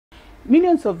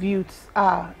Millions of youths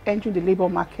are entering the labor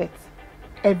market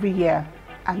every year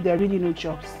and there are really no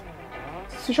jobs.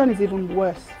 The situation is even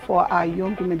worse for our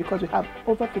young women because we have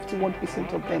over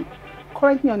 51% of them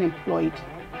currently unemployed,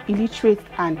 illiterate,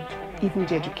 and even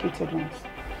the educated ones.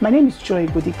 My name is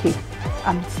Shittu-Igbodike.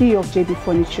 I'm the CEO of JB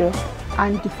Furniture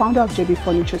and the founder of JB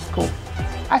Furniture School.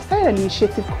 I started an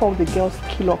initiative called the JB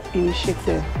Skillup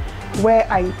Initiative, where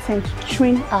I intend to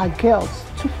train our girls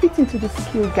to fit into the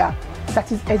skill gap that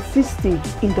is existing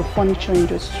in the furniture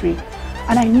industry.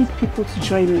 And I need people to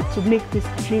join me to make this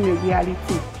dream a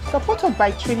reality. Supported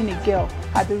by training a girl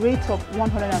at the rate of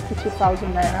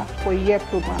 150,000 naira for a year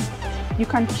program. You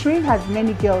can train as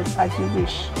many girls as you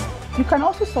wish. You can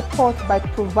also support by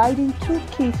providing 2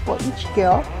 kits for each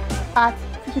girl at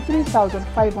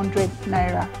 53,500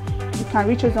 naira. You can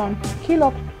reach us on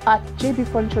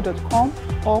skillup@jbfurniture.com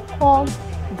or call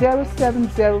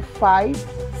 0705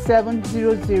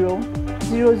 700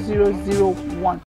 0001.